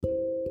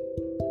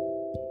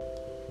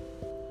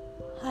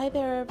Hi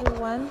there,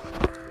 everyone.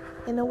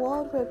 In a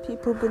world where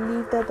people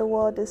believe that the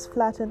world is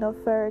flat and not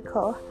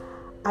spherical,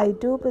 I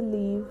do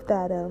believe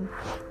that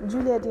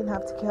Julia didn't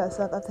have to kill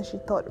herself after she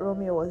thought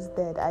Romeo was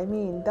dead. I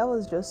mean, that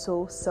was just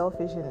so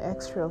selfish and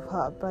extra of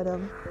her. But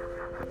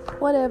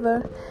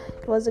whatever.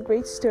 It was a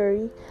great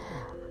story.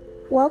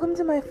 Welcome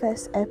to my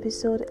first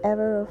episode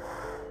ever of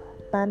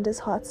Manda's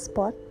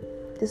Hotspot.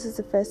 This is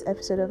the first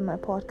episode of my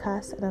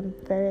podcast, and I'm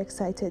very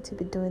excited to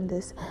be doing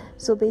this.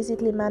 So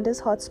basically,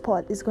 Manda's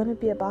Hotspot is going to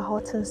be about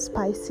hot and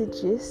spicy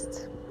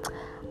gist.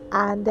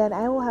 And then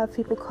I will have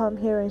people come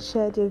here and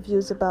share their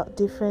views about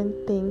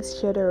different things,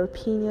 share their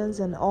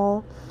opinions and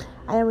all.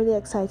 I am really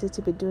excited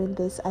to be doing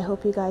this. I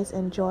hope you guys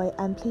enjoy.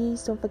 And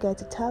please don't forget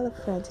to tell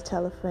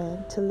a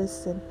friend to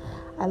listen.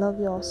 I love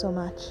you all so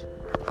much.